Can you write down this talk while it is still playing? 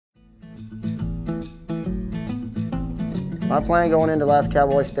My plan going into Last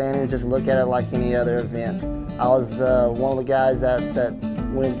Cowboy Standing is just look at it like any other event. I was one of the guys that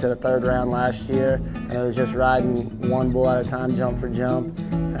went to the 3rd round last year, and it was just riding one bull at a time, jump for jump.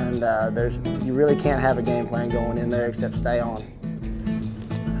 And you really can't have a game plan going in there except stay on.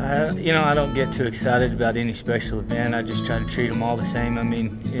 You know, I don't get too excited about any special event. I just try to treat them all the same. I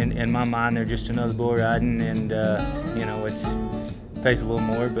mean, in my mind, they're just another bull riding, and you know, it pays a little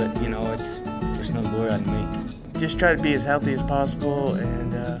more, but you know, it's just another bull riding to me. Just try to be as healthy as possible,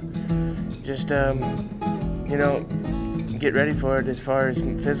 and just you know, get ready for it as far as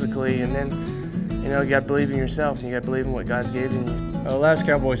physically, and then you know, you got to believe in yourself, and you got to believe in what God's given you. Last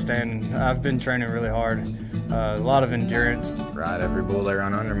Cowboy Standing, I've been training really hard. A lot of endurance. Ride every bull they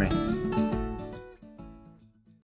run under me.